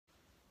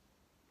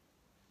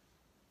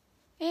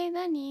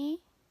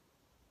何？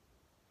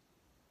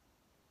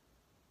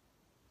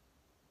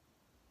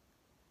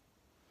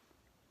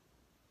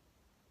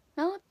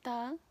治っ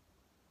た？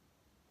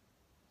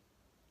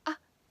あ、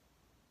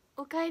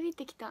おかえりっ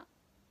てきた。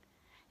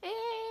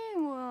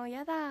もう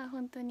やだ、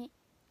本当に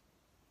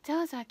ざ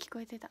わざわ聞こ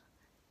えてた。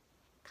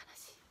悲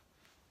し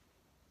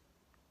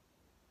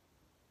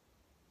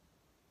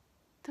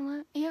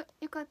い。よ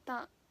かっ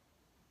た、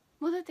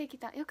戻ってき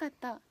た。よかっ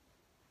た、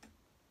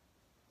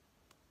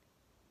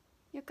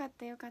よかっ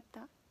た、よかっ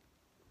た。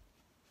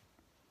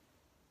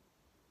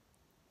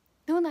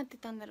どうなって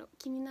たんだろう、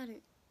気にな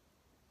る。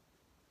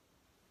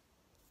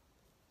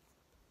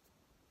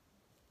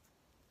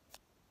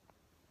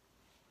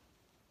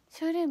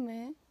ショールー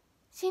ム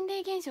心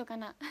霊現象か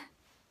な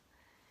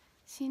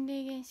心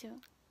霊現象。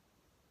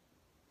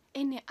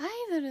ね、アイ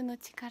ドルの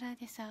力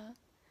でさ、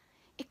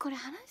これ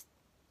話し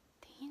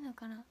ていいの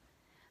かな。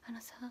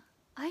さ、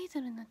アイド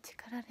ルの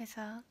力で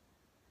さ、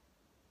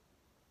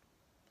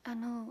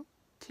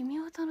君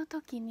音の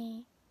時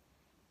に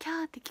キ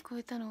ャーって聞こ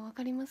えたの分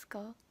かります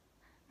か？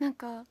なん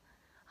か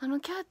キ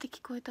ャーって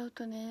聞こえた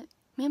音ね、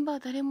メンバー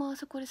誰もあ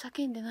そこで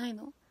叫んでない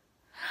の。やばくない？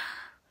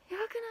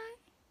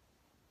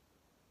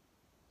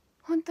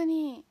本当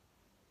に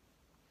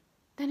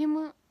誰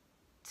も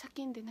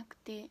叫んでなく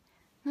て、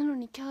なの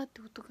にキャーっ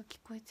て音が聞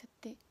こえちゃっ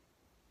て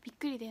びっ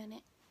くりだよ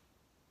ね。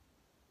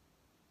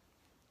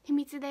秘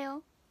密だ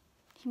よ、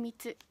秘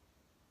密。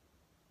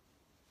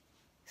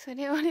そ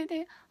れ俺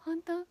で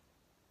本当、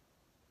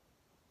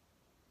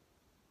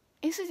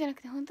嘘じゃな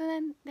くて本当な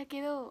んだ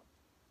けど、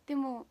で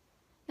も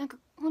なんか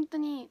本当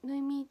にの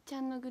いみちゃ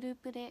んのグルー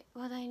プで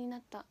話題にな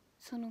った、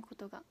そのこ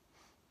とが。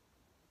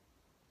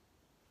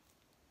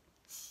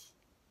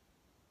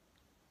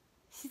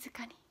静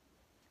かに。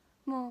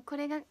もうこ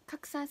れが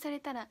拡散され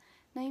たら、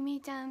のい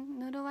みちゃん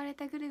呪われ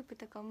たグループ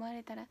とか思わ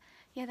れたら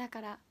嫌だ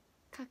から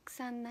拡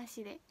散な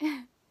しで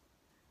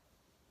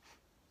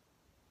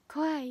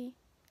怖い。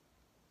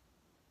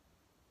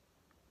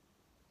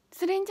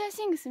ストレンジャー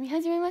シングス見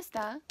始めまし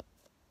た？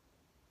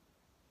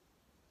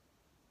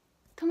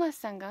トマス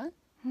さんが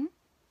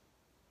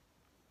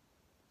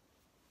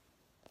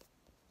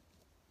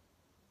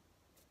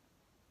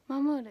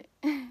守る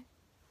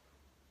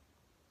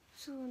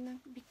そう、なん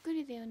かびっく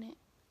りだよね。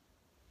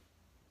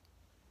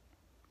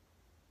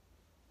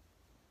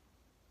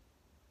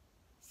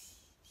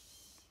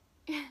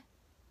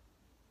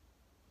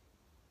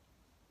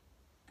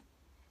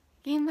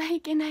現場行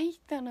けない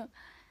人の、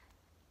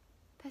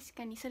確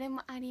かにそれ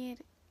もありえ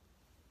る。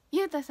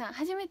ゆうたさん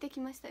初めて来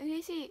ました、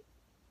嬉しい。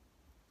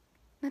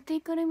ナテ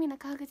イコルミの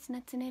川口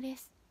夏音で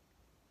す。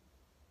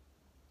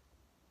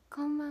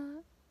こんばん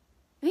は。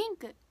ウイン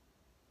ク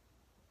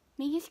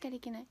右しかで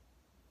きない。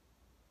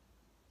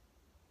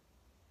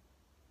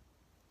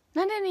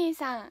ナルディ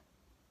さん、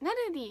ナル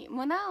ディ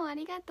モナオあ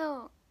りがとう。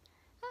は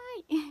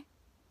い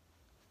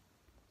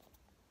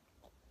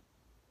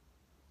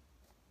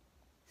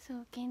そ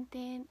う限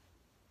定。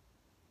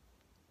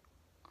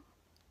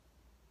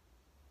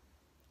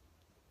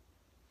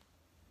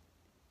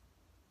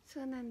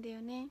そうなんだ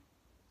よね。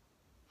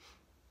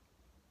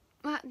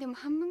でも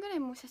半分ぐらい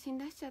もう写真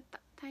出しちゃっ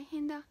た、大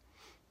変だ。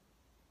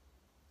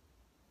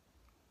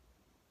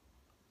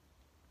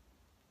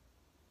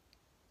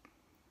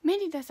メ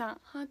リダさ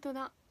んハート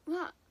だ。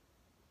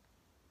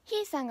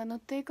ヒーさんがノ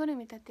ットエコノ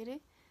ミー歌って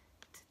る。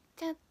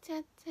チャチ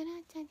ャチャラ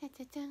チャチャ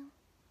チャチャン。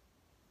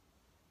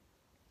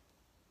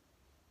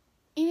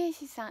イレ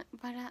シさん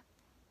バラ。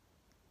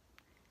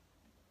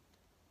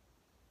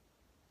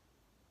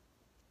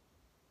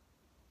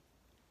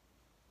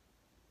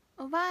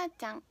おばあ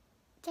ちゃん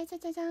チャチャ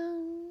チャチャ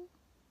ン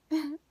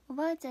お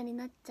ばあちゃんに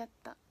なっちゃっ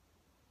た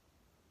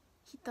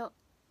人。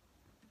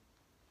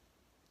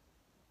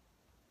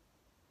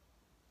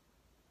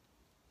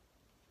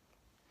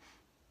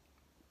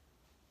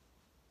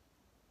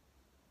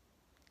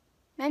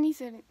何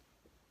それ。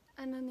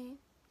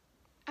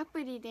ア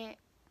プリで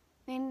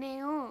年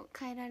齢を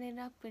変えられ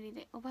るアプリ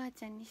でおばあ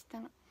ちゃんにした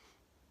の。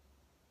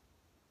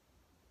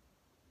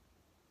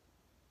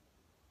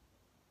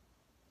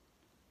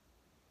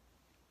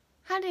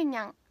はるに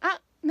ゃん、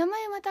名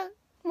前また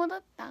戻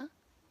った。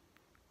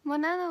モ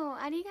ナ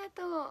ノありが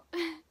とう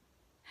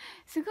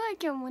すごい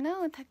今日モナ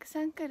ノたく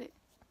さん来る。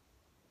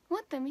も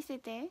っと見せ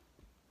て。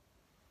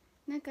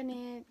なんか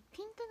ね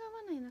ピントが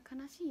合わないの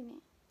悲しいね。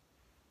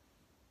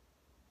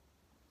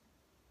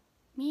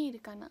見える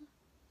かな。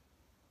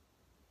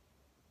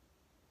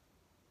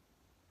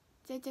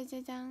じゃじゃじ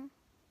ゃじゃん。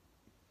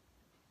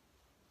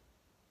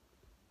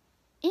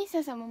イン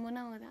サさんもモ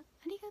ナオだ、あ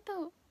りが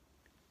とう。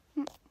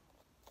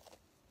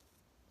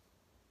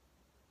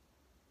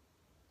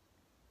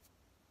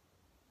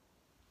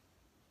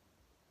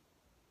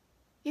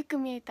よく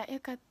見えた、よ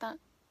かった。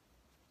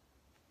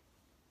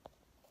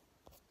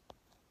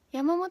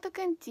山本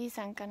くんちー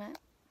さんかな。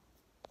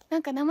な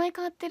んか名前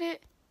変わってる。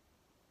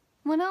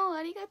モナオ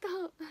ありがと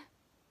う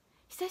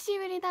久し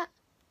ぶりだ。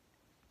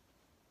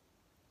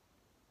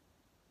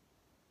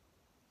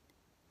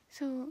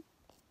そう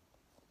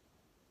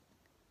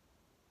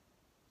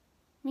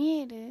見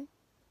える。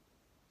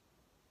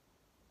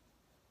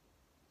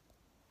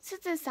す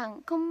ずさ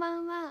んこんば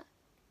んは。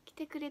来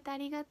てくれてあ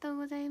りがとう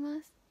ござい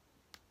ます。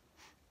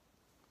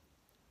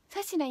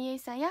さしらゆい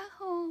さんヤッ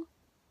ホー。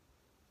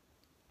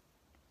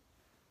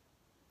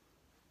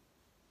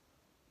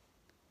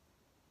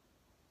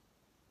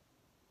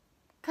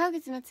川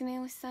口の常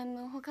押しさん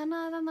の他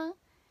のあだ名、本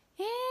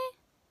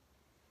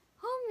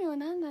名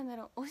なんなんだ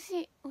ろう。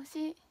推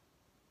し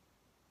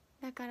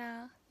だか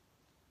ら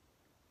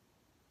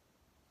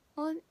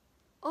お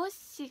っ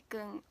しく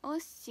ん、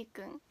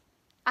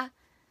あ、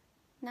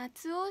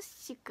夏おっ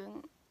しく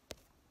ん、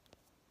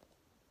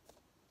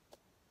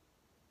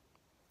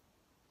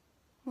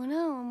も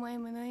らうも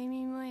M の意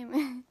味も M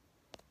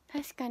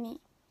確かに。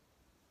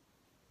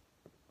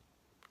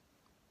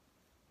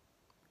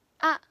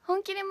あ、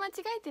本気で間違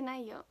えてな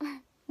いよ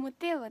モ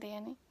テようだ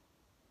よね。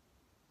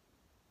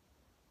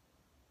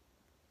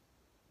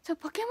そう、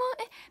ポケモン、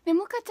ね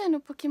もかちゃんの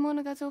ポケモン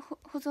の画像保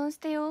存し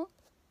てよ。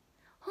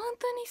本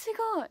当にす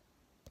ごい。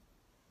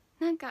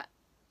なんか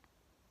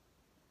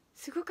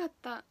すごかっ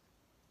た。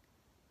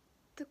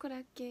どこだ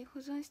っけ、保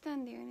存した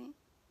んだよね。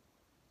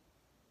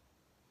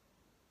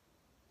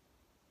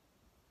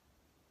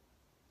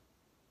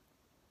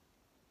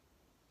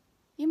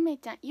ゆめ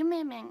ちゃん、ゆ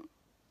めめん、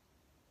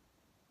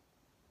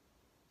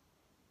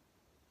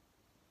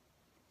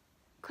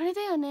これ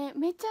だよね。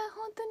めっちゃ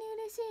本当に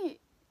嬉しい。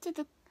ちょっ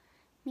と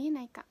見え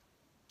ないか、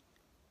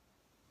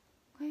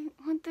これ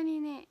本当に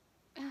ね。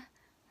あ、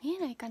見え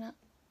ないかな。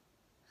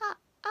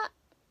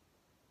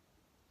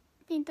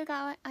ピント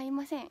が合い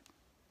ません。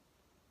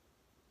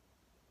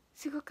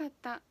すごかっ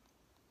た。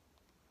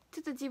ち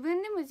ょっと自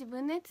分でも自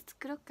分のやつ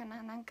作ろうか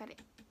な、なんかで。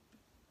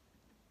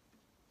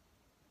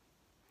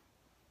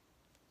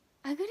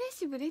アグレッ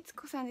シブレツ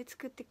コさんで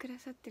作ってくだ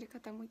さってる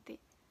方もいて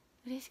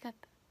嬉しかっ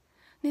た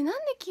ね。なん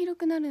で黄色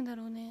くなるんだ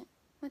ろうね。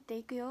待って、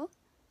いくよ。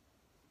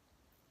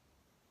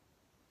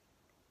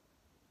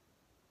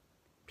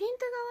ピン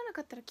トが合わな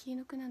かったら黄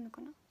色くなるの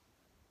かな、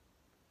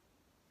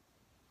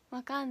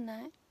わかん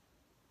ない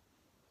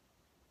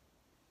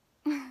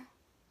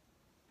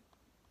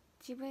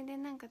自分で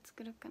なんか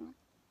作ろうかな。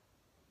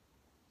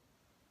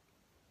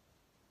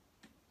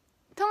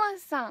トマ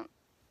スさん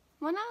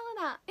もらう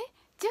だ。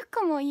10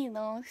個もいい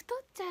の？太っ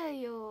ちゃう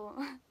よ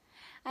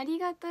あり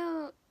が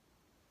とう。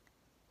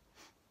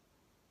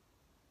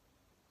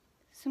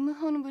スマ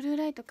ホのブルー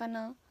ライトか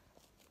な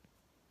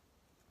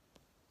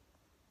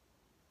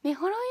ね。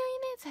ほろ酔い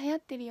のやつ流行っ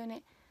てるよ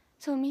ね。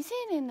そう、未成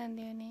年なん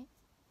だよね。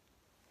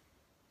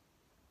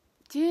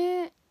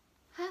18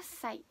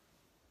歳。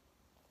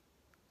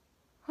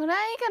ホラー映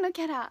画の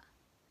キャラ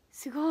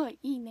すごい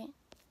いいね。や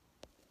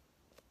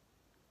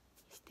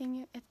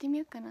ってみ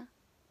ようかな。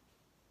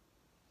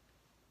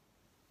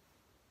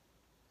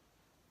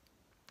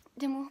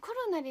でもコ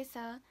ロナで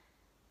さ、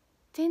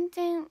全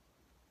然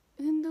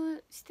運動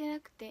してな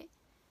くて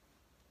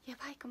や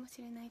ばいかも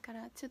しれないか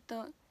ら、ちょっ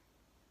と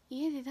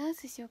家でダン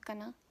スしようか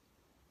な。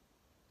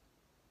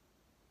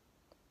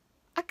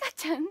赤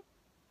ちゃん18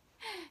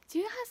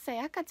歳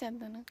赤ちゃん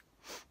だな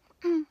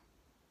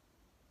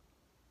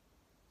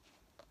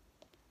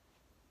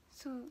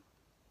そう。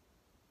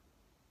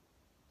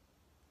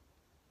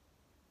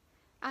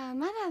あ、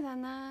まだだ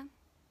な。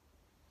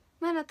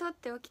まだ撮っ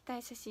ておきた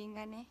い写真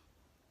がね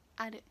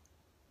ある。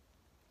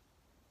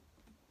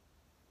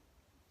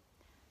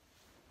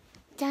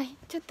じゃあ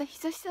ちょっとひ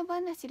そひそ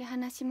話で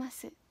話しま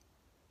す。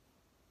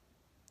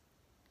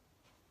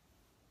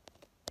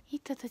ヒッ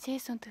トとジェイ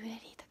ソンとフレリー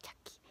とキャッ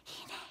キー、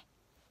いいね。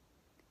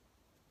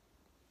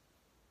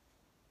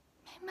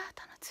メンバー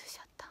とのツーシ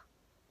ョット。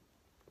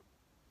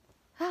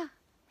メンバ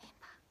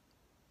ー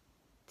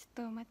ちょっ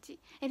とお待ち。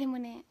でも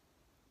ね、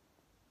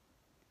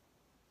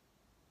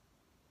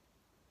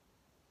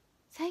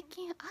最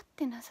近会っ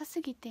てなさ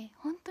すぎて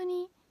本当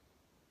に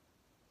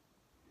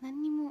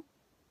何にも。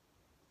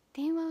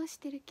電話はし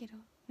てるけど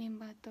メン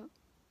バーと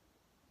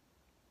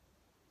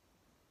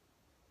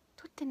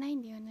撮ってない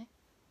んだよね。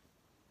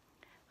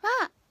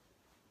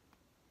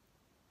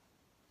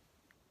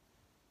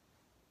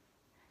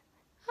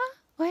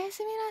おや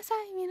すみなさ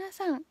い皆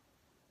さん。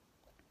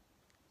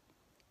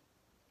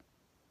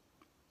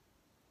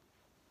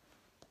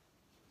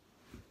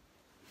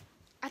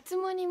あつ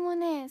森も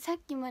ね、さっ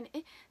きまで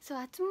そう、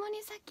あつ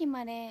森さっき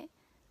まで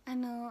は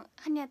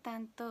にゃた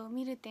んと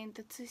ミルテン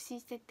と通信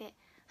してて、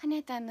はに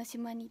ゃたんの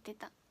島に行って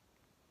た。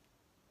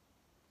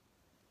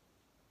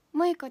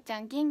萌子ちゃ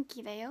ん元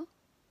気だよ。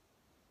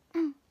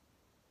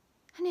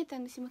はにゃた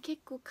んの島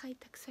結構開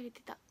拓されて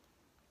た。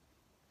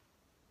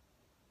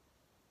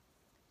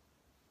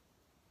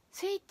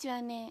スイッチ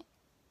はね、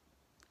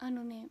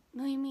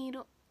ノイミ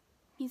色、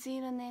水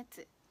色のや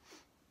つ。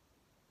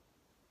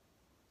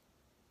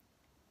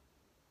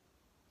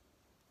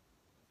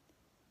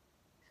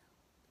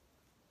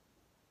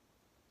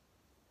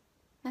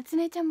夏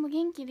音ちゃんも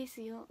元気で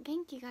すよ。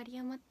元気が有り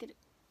余ってる。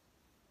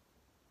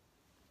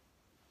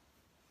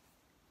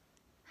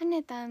は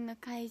ねたんの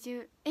怪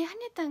獣、はね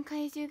たん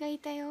怪獣がい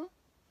たよ。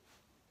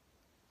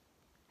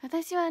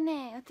私は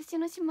ね、私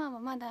の島は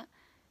まだ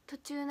途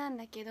中なん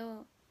だけ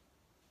ど、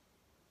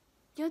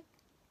4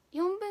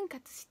分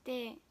割し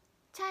て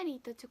チャーリー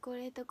とチョコ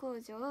レート工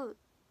場、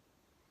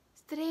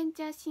ストレン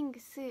ジャーシング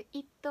ス、イ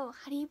ット、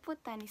ハリーポッ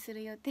ターにす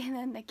る予定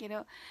なんだけ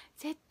ど、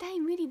絶対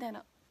無理だ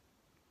の。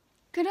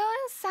クロワッ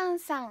サン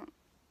さん、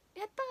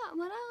やった、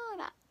もらおう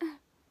ら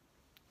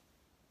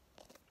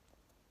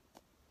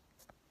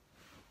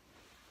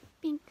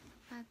ピンク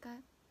パーカー。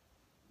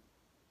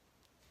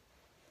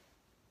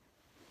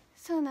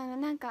そうなの、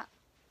なんか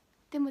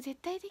でも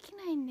絶対でき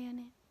ないんだよ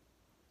ね。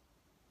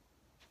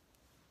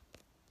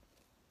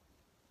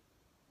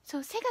そ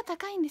う、背が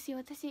高いんですよ。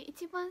私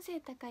一番背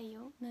高い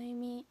よ、ノエ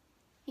ミ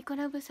イコ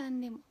ラブさん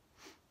でも。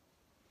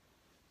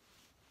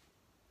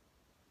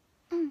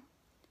うん、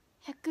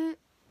163、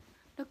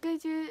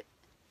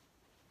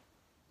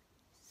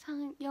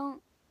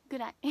4ぐ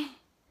らい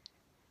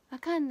わ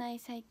かんない、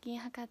最近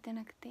測って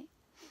なくて。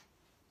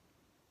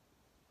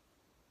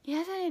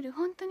癒される、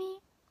本当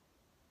に。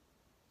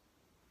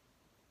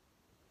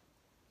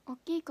大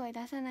きい声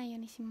出さないよ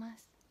うにしま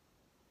す。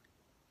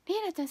リ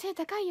ーラちゃん背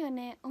高いよ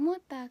ね、思っ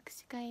た。握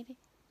手会で。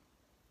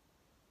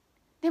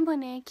でも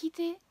ね、聞い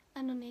て、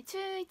中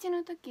1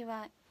の時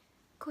は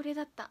これ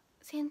だった、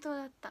先頭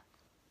だった。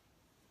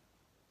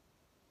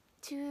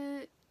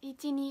中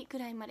12ぐ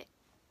らいまで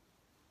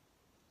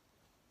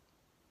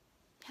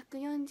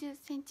140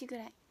センチぐ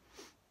らい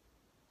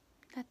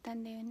だった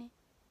んだよね。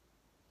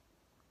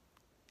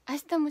明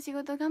日も仕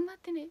事頑張っ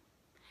てね。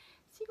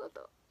仕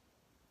事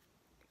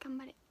頑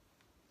張れ。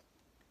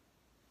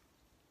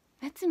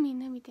夏みん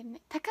な見てるね。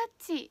たかっ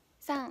ち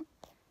さん、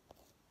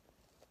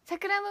さ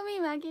くらんぼビ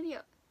ームあげる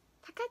よ。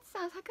たかっち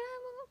さん、さくらん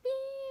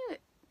ぼビー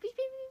ムビビ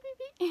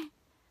ビビビ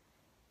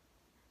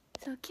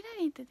そう、キラ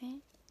リンとね。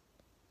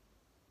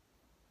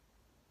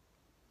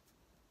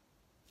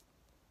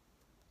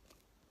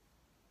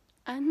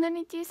あんな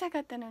に小さか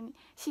ったのに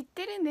知っ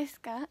てるんで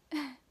すか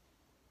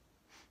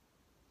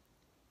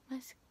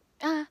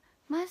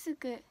マス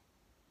ク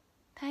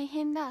大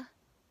変だ。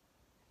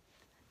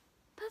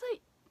届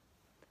い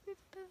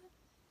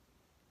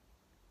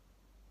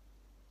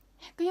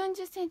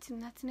140センチの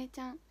夏音ち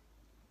ゃん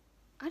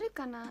ある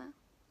かな。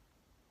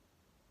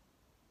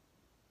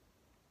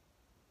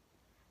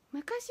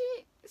昔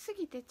す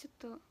ぎてちょっ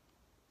と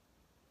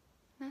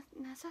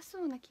なさ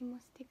そうな気も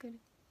してくる。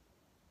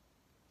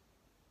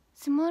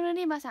スモール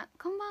リバさん、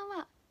こんばん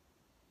は。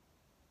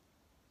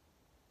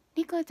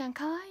リコちゃん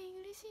かわい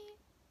い、嬉しい。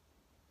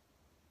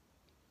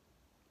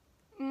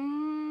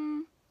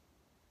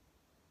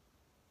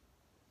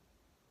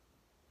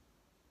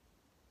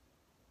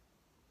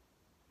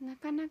な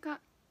か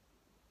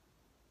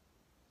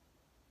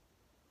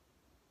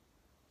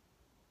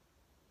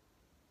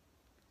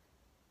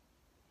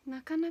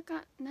な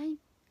かない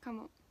か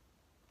も。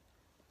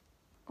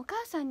お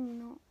母さん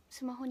の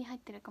スマホに入っ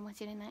てるかも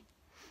しれない。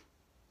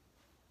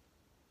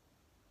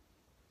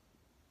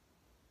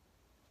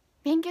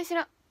勉強し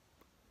ろ、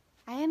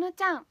あやの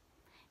ちゃん、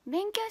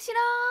勉強しろ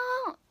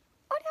ー。おりゃ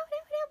おりゃおり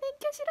ゃ、勉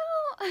強し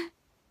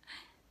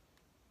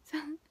ろ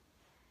ー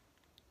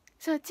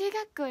そう、中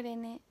学校で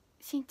ね、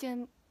身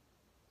長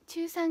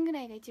中3ぐ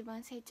らいが一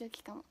番成長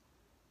期かも。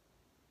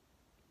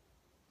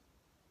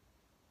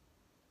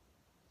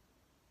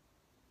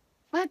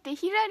待って、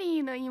ヒラリ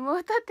ーの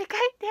妹って書い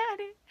てあ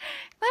る。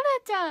マナ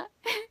ちゃん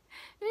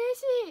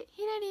嬉しい。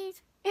ヒラリー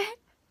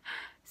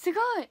すご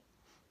い、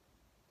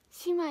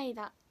姉妹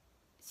だ、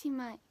姉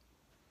妹。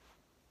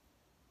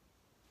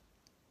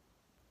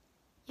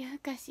夜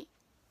更かし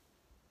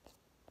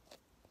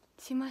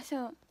しまし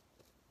ょう。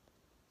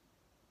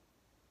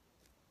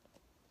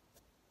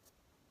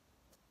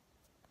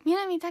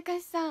南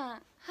隆さん、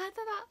ハー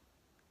トだ、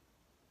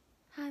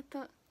ハー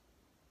ト。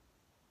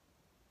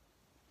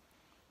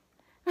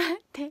待っ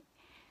て、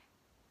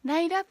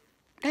ライラ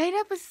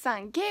プスさ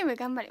ん、ゲーム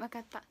頑張れ。分か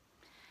った、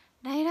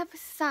ライラプ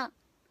スさん、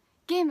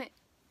ゲーム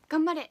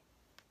頑張れ。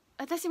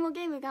私も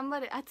ゲーム頑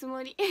張る。あつ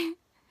森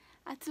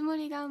あつ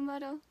森頑張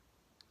ろう。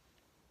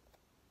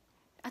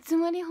あつ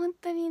森本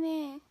当に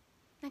ね、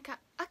なんか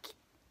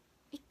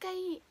一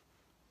回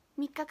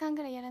3日間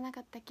ぐらいやらな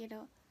かったけ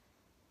ど、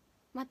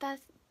また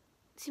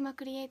島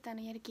クリエイター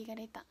のやる気が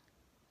出た。よ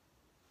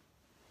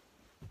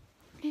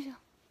いしょ。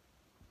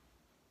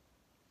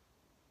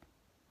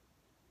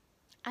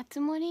あ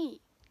つ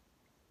森、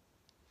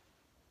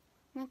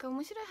なんか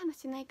面白い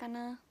話ないか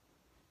な。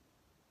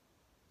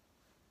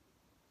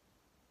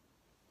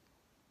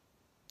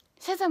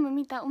シャザム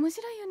見た？面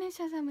白いよね、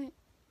シャザム。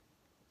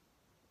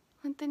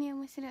本当に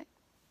面白い。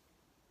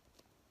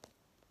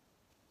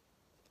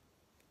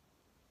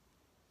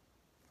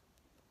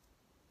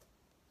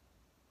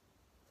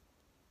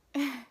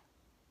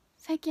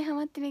最近ハ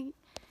マってる。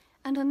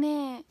昨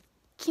日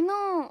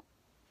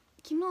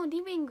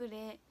リビング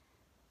で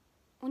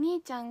お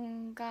兄ちゃ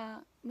ん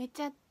がめっ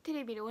ちゃテ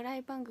レビでお笑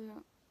い番組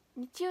を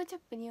日曜チャ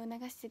ップ2を流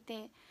して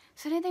て、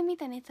それで見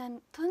たネタ、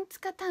トンツ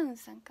カタウン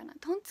さんかな、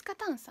トンツカ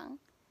タウンさん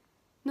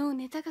の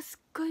ネタがすっ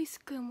ごい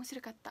面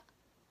白かった。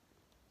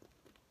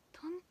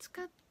トンツ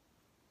カ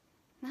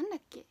なんだ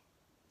っけ、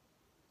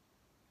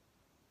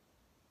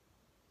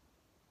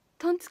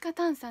トンツカ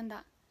タウンさん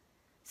だ。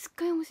すっ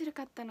ごい面白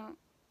かったの。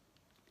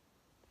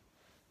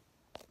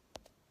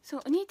そ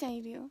う、お兄ちゃん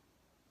いるよ。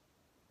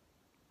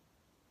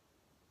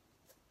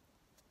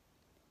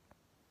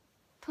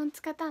トン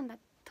ツカタンだ、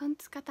トン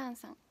ツカタン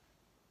さん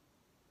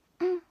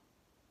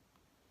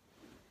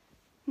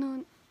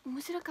の面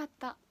白かっ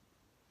た。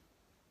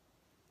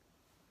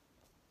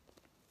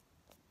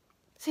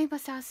そういえば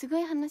さ、すご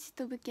い話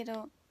飛ぶけ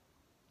ど、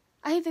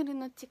アイドル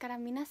の力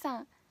皆さ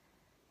ん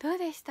どう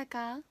でした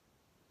か？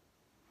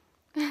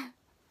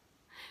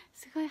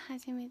すごい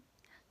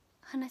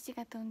話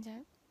が飛んじゃ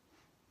う。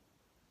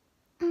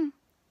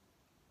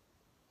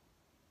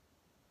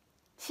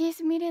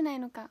CS 見れない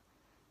のか。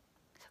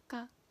そっ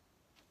か、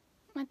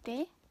待っ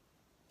て。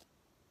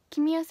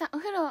君代さんお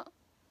風呂、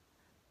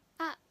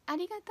あ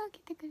りがとう、来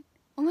てくれて。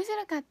面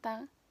白かっ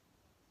た。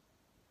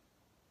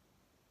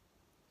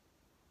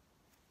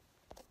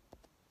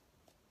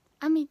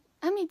あみ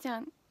ちゃ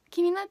ん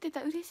気になって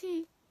た。嬉し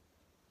い。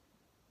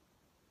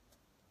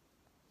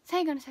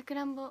最後のさく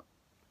らんぼビ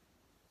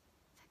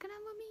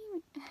ー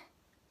ム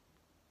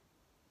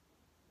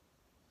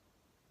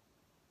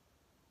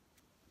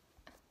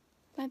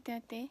待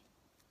って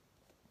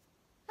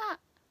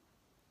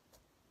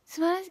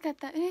素晴らしかっ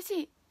た。嬉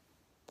しい。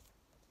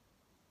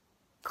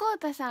こう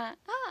たさん、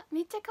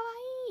めっちゃかわ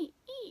いい。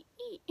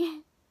い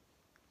い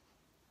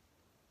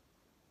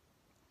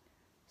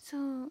そ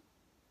う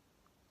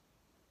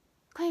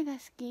声が好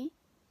き。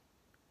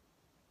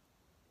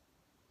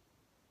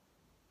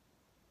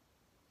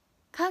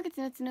川口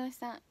の角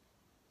さん、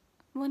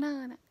モナ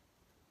ーナ。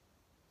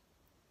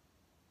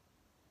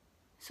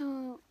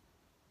そう、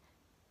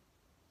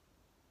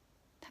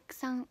たく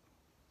さん。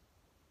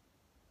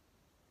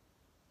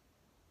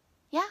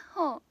ヤッ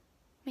ホー、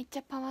めっち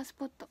ゃパワース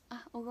ポット。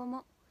おご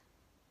も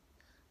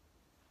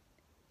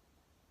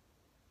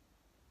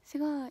す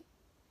ごい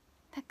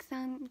たく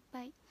さんいっ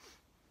ぱい。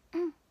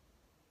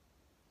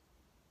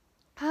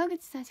川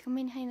口さんしか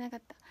目に入らなか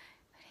った。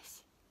嬉し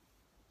い。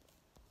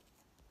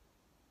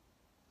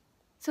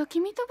そう、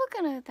君と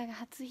僕の歌が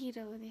初披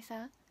露で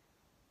さ、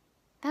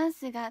ダン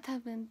スが多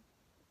分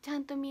ちゃ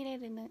んと見る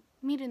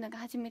のが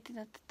初めて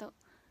だったと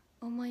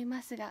思い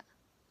ますが、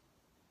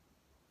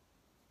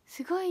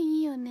すごい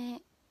いいよ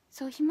ね。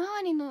そう、ひま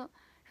わりの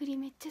振り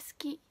めっちゃ好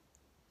き。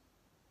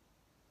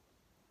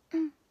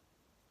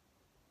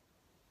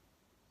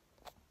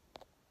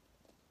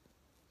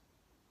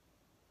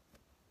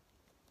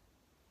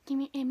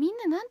みん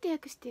ななんて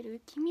訳して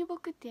る？君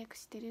僕って訳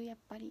してる？やっ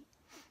ぱり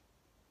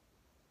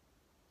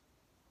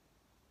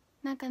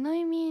なんかノ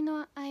イミー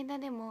の間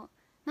でも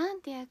な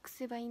んて訳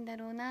せばいいんだ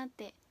ろうなっ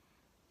て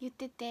言っ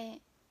てて、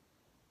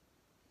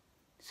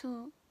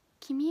そう、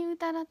君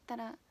歌だった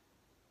ら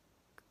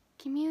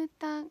君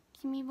歌、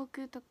君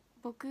僕と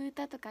僕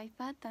歌とかいっ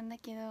ぱいあったんだ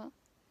けど、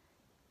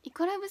イ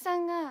コラブさ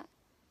んが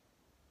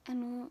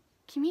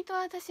君と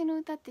私の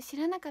歌って知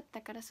らなかっ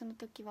たから、その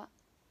時は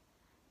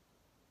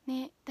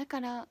ね。だか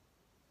ら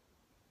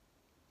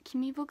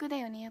君僕だ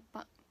よね、やっ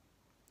ぱ。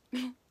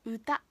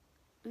歌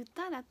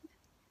だ。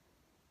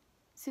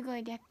すご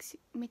い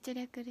めっちゃ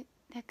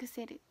略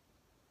せる。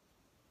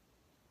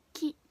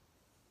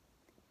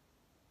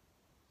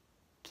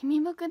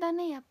君僕だ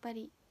ね、やっぱ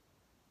り。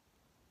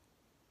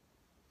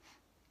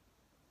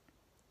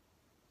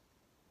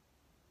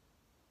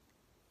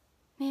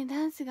ね、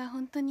ダンスが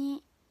本当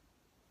に、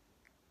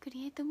ク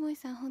リエイトボーイ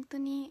さん本当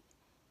に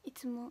い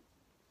つも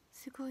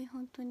すごい、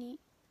本当に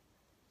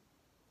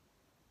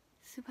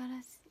素晴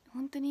らしい、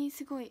本当に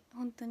すごい、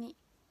本当に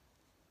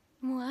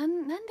もうな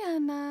んであ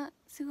んな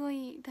すご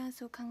いダン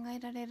スを考え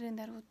られるん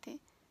だろうって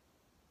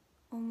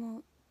思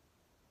う。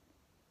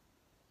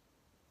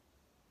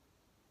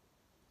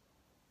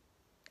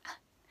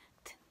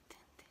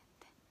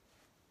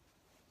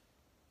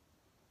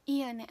いい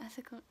よね、あ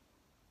そこ。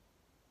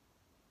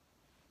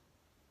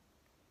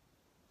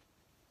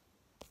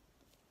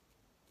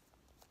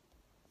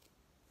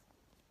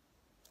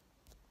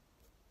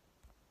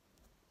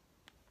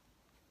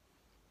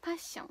パッ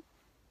ション。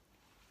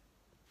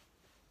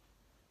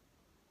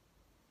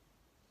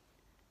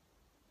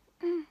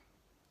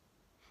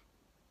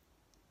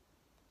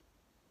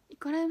イ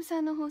コラブさ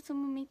んの放送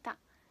も見た。イ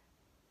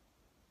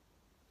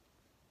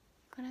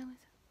コラブさん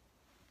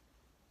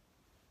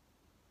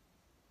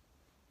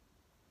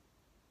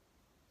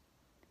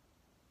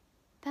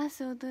ダン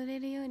ス踊れ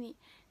るように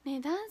ね。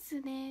ダン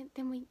スね、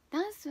でも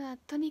ダンスは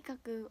とにか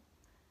く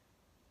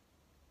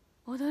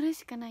踊る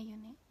しかないよ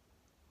ね。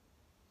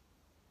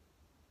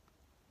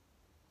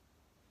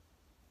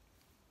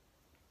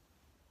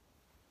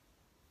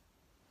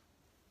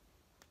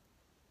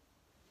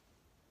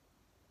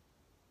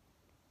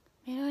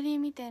メロディー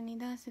みたいに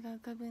ダンスが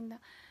浮かぶんだ。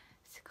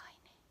すごいね。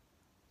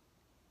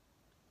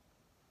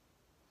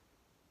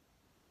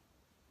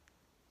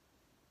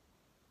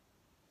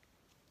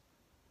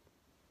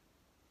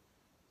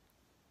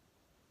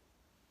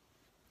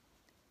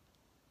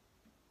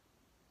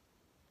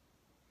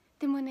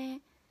でも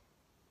ね、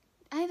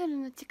アイドル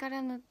の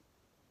力の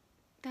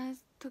ダン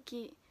ス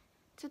時、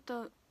ちょっ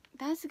と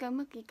ダンスがう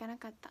まくいかな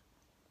かった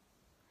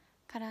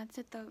から、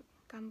ちょっと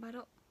頑張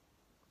ろう。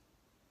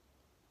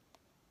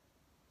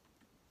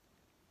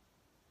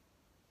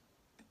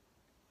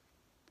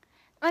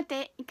待っ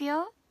て、いく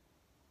よ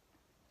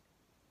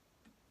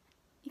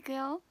いく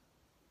よ。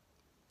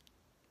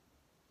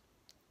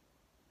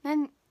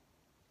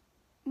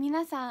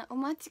皆さんお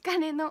待ちか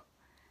ねの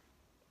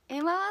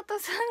エマ・ワト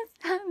ソン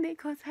さんで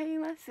ござい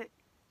ます。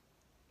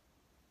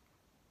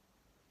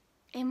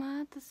エマ・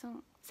ワトソ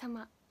ン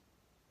様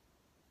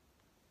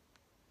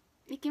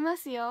いきま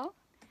すよ。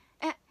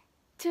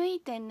注意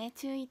点ね、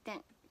注意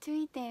点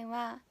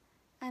は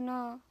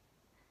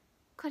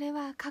これ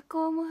は加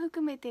工も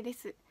含めてで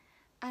す。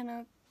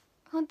本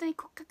当に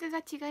骨格が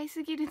違い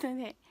すぎるの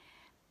で、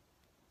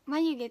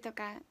眉毛と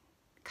か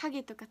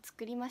影とか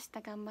作りまし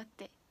た。頑張っ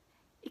て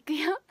いく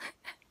よ本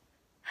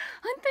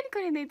当にこ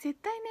れね、絶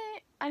対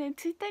ね、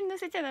ツイッターに載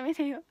せちゃダメ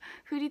だよ。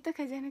振りと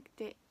かじゃなく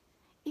て。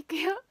いく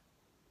よ、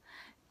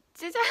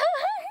じゃじゃん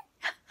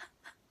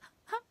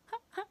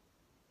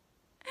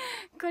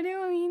これ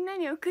をみんな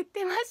に送っ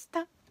てました。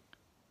や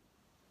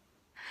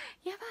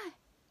ばい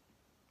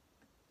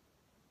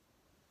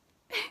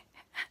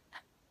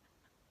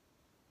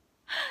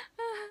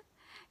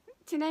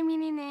ちなみ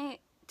に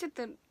ね、ちょっ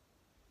と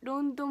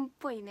ロンドンっ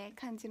ぽいね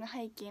感じの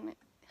背景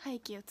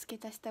を付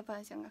け足したバ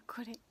ージョンが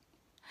これ待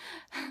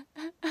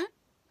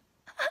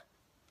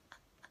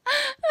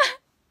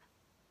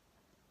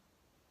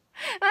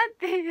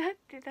っ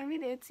てダメ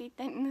だよ、ツイッ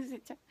ターに載せ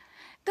ちゃう。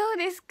どう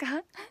ですか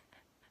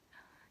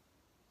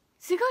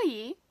すご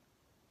い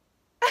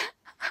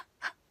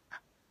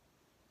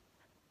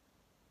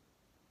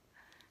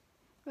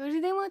オ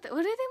ルデモータ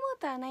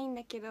ーはないん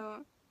だけ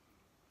ど、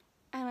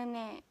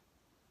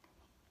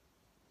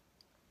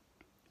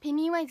ペ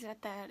ニーワイズだっ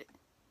たらある。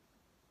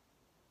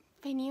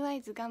ペニーワ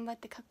イズ頑張っ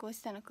て加工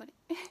したのこ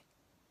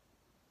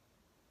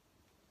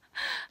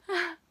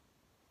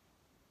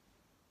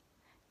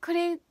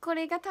れこ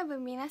れが多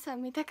分皆さ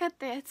ん見たかっ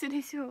たやつ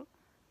でしょう。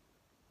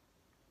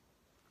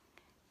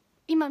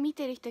今見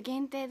てる人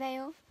限定だ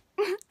よ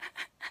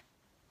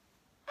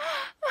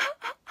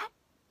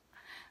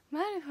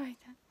マ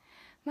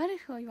ル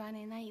フォイは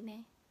ね、ない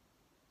ね。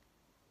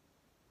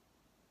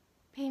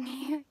ペ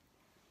ニー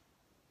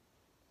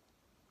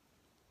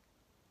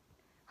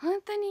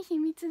本当に秘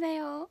密だ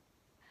よ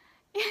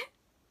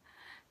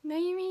な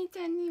ゆみち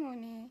ゃんにも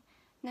ね、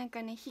なん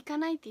かね、引か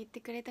ないって言っ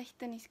てくれた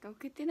人にしか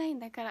送ってないん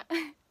だから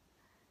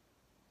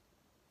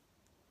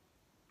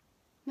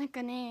なん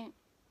かね、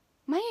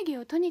眉毛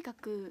をとにか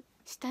く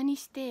下に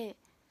して、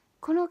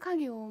この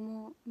影を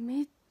もう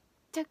めっ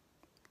ちゃ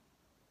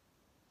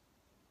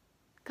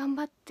頑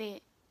張っ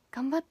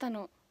た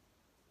の。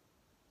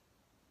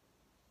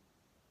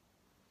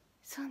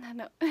そうな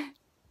の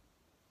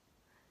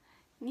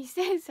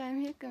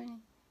2300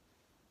円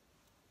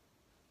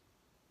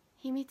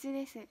秘密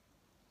です。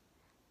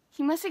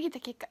暇すぎた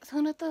結果、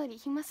その通り、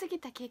暇すぎ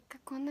た結果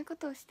こんなこ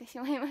とをしてし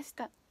まいまし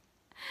た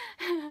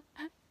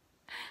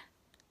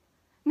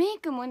メイ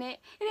クも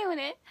ね、でも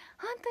ね、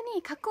本当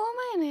に加工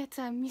前のやつ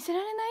は見せら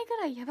れないぐ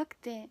らいやばく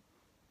て、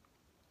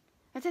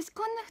私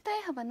こんな二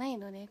重幅ない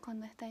のね。こん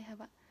な二重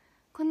幅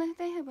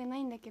な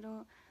いんだけ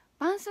ど、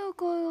絆創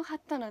膏を貼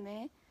ったの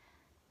ね。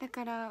だ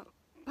から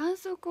絆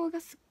創膏が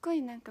すっご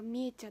いなんか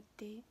見えちゃっ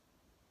て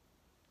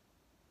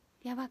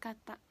やばかっ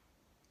た。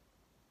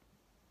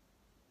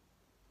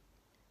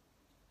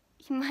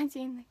暇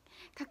人の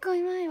囲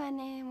い前は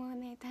ね、もう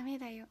ねダメ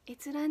だよ、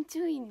閲覧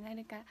注意にな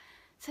るから。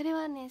それ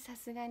はね、さ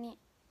すがに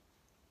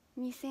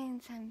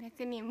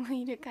2300人も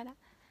いるから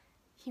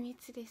秘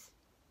密です。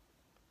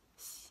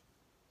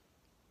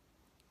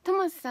ト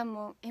モスさん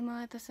もエマ・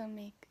ワトソン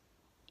メイク。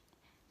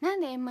な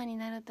んでエンマに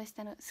なろうとし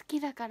たの？好き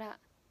だから。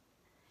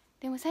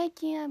でも最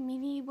近はミ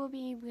リー・ボ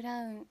ビー・ブラ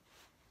ウン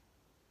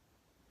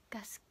が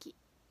好き。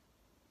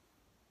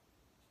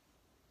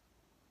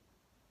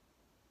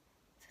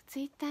ツ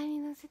イッター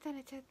に載せた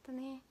らちょっと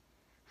ね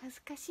恥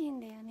ずかしい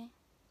んだよね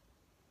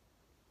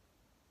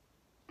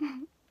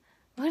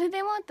オル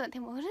デモート、で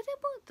もオルデモ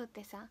ートっ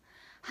てさ、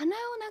鼻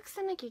をなく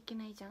さなきゃいけ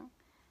ないじゃん。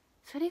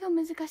それが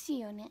難しい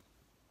よね。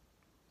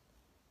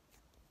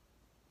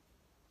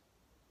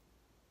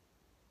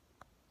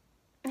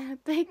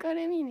トイコ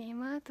ルミにエ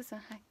マ・ワトソン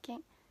発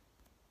見。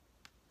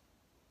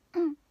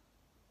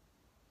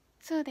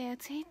そうだよ、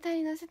ツイッター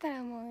に載せた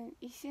らもう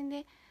一瞬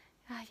で、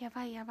あ、や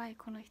ばい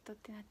この人っ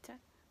てなっちゃう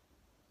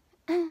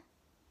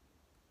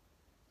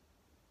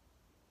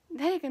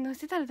誰か載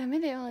せたらダメ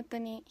だよ、本当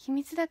に秘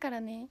密だか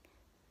らね。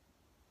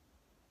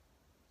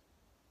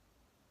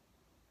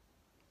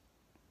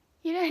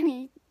ひら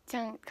りち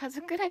ゃん、家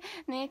族ライ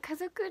ンね、家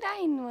族ラ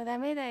インもダ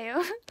メだよ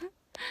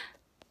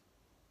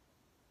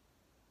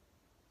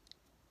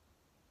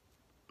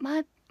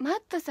マッ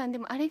トさん、で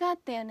もあれがあっ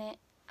たよね、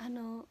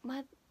マ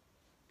ッ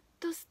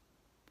トス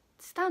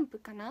タンプ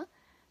かな、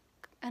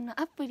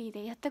アプリ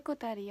でやったこ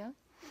とあるよ。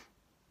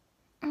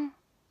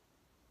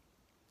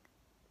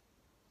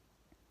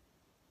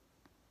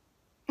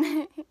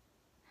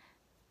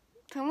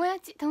友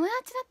達だ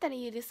ったら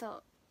許そ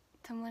う。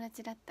友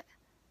達だったら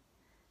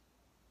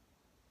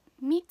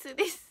密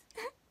です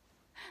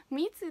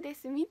密で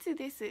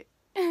す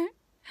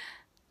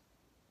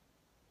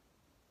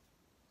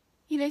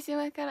広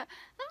島から、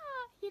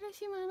広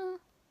島の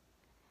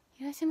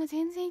広島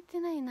全然行って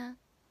ないな。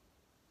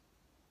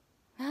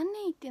何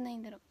年行ってない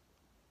んだろう。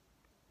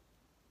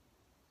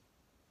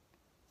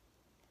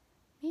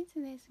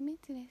密です。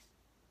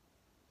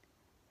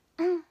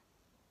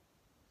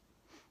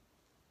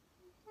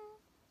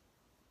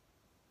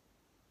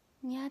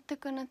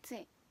港のつ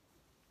い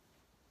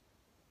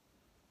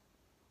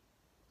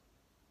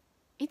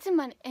いつ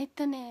まで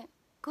5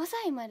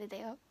歳までだ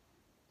よ。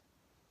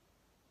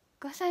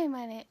5歳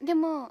まで。で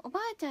もおば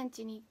あちゃん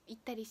家に行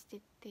ったりして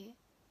って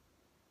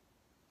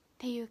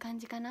いう感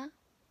じかな。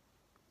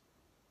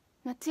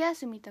夏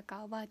休みと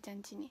かおばあちゃん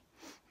家に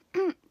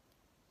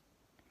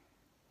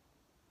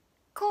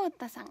こう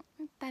たさん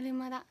だる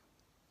まだ。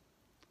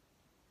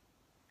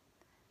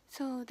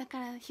そうだか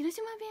ら広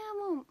島弁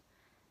はもう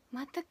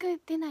全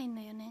く出ないん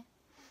だよね。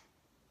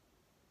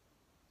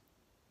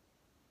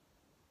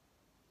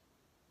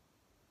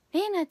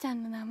れいなちゃ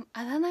んの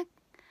あだ名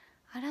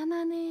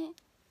ね。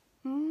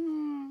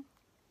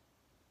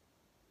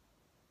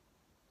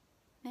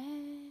ね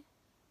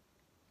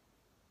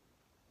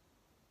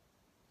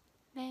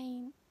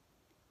え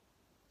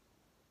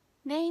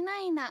レイナ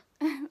イナ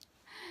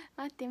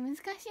待って難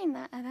しい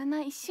な、あだ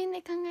名一瞬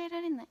で考えら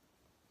れない。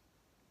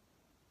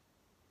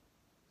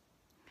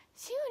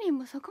しおりん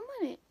もそこ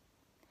まで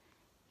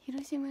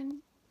広島に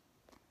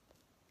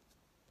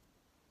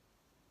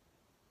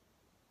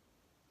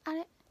あ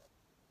れ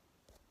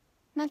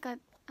なんか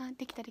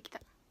できた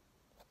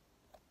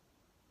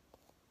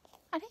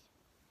あ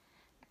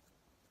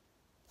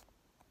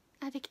れ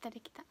できた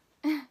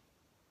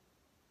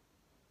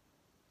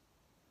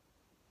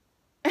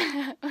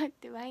待っ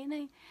てワイナ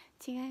イン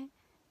違う。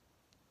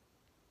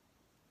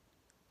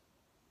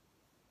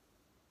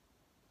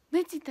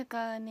ブチとか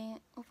は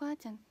ね、おばあ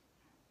ちゃん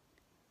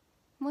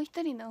もう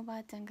一人のおば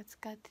あちゃんが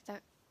使ってた。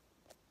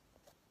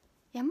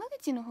山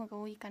口の方が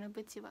多いかな、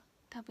ブチは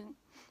多分。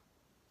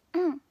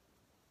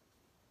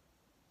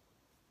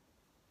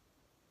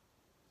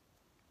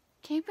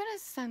K プラ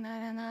スさんのあ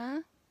だ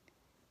名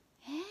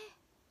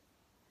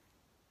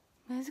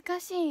難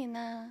しい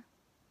な。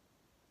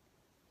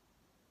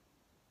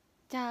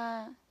じ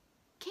ゃあ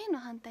K の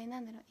反対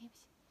なんだろう。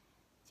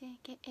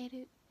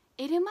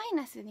 JKL マイ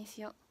ナスに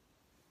しよう。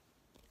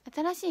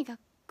新しい学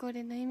校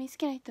での意味好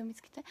きな人を見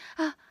つけたい。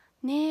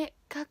ねえ、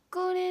学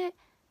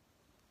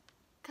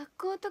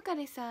校とか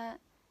でさ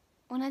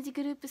同じ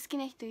グループ好き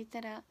な人い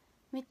たら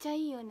めっちゃ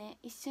いいよね。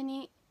一緒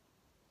に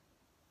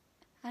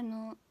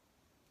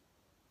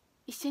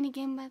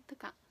現場と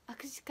か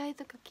握手会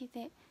とか来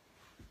て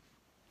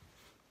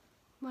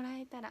もら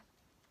えたら。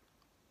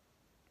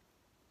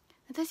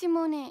私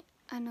もね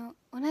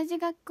同じ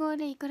学校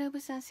でイコラ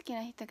ブさん好き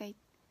な人が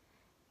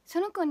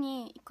その子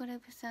にイコラ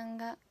ブさん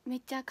がめ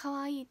っちゃ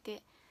可愛いっ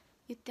て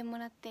言っても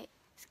らって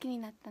好きに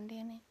なったんだ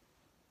よね。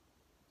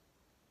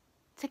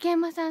崎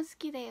山さん好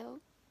きだよ。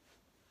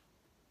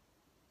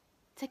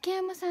崎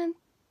山さん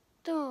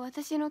と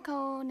私の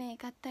顔をね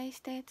合体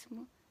したやつ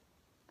も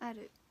あ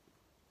る。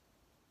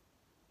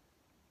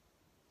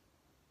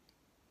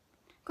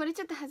これ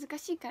ちょっと恥ずか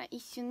しいから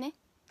一瞬ね。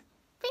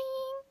ピ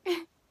ー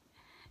ン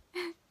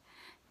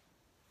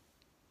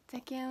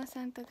崎山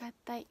さんと合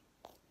体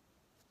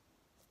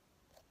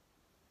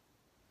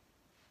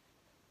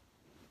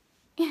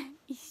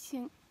一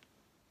瞬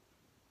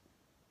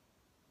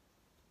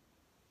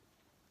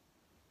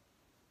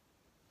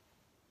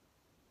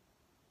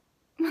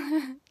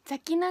ザ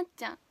キなっ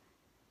ちゃん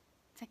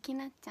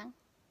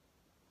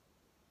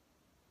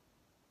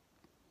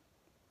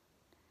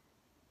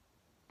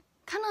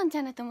カノンち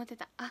ゃんだと思って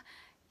た。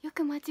よ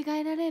く間違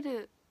えられ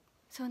る。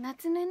そう、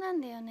夏目な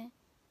んだよね。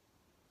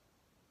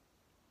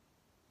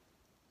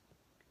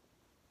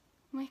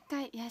もう一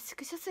回ス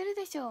クショする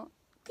でしょ。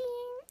ピ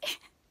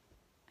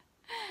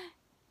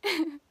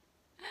ーン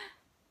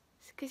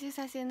スクショ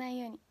させない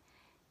ように。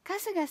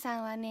春日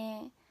さんは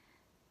ね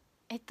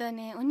鬼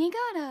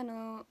瓦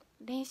の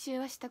練習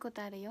はしたこ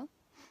とあるよ。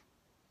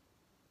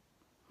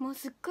もう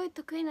すっごい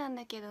得意なん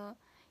だけど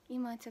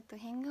今ちょっと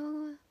変顔は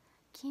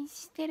禁止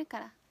してるか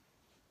ら、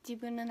自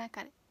分の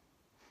中で。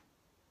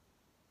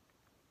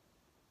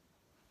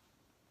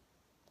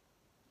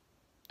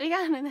笑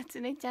顔の夏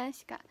音ちゃん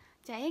しか。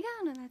じゃあ笑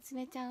顔の夏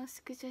音ちゃんを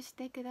スクショし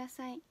てくだ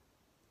さい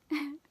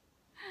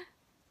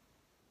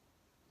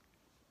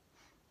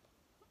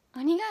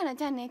鬼瓦。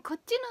じゃあね、こっ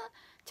ちの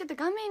ちょっと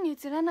画面に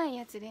映らない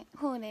やつで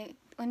方で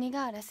鬼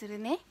瓦する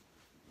ね。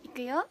い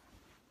くよ。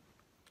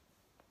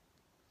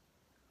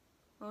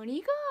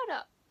鬼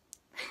瓦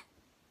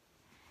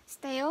し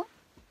たよ。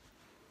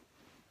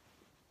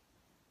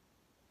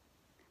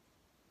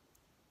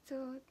そ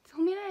う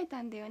褒められ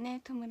たんだよ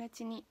ね、友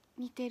達に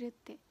似てるっ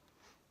て。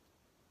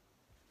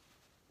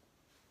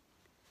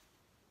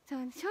そ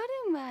う、ショール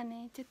ームは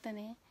ねちょっと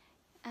ね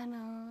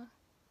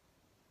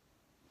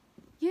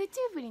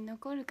YouTube に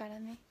残るから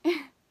ね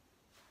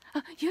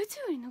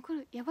YouTube に残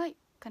る。やばい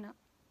かな。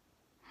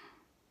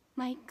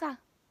まあいっか。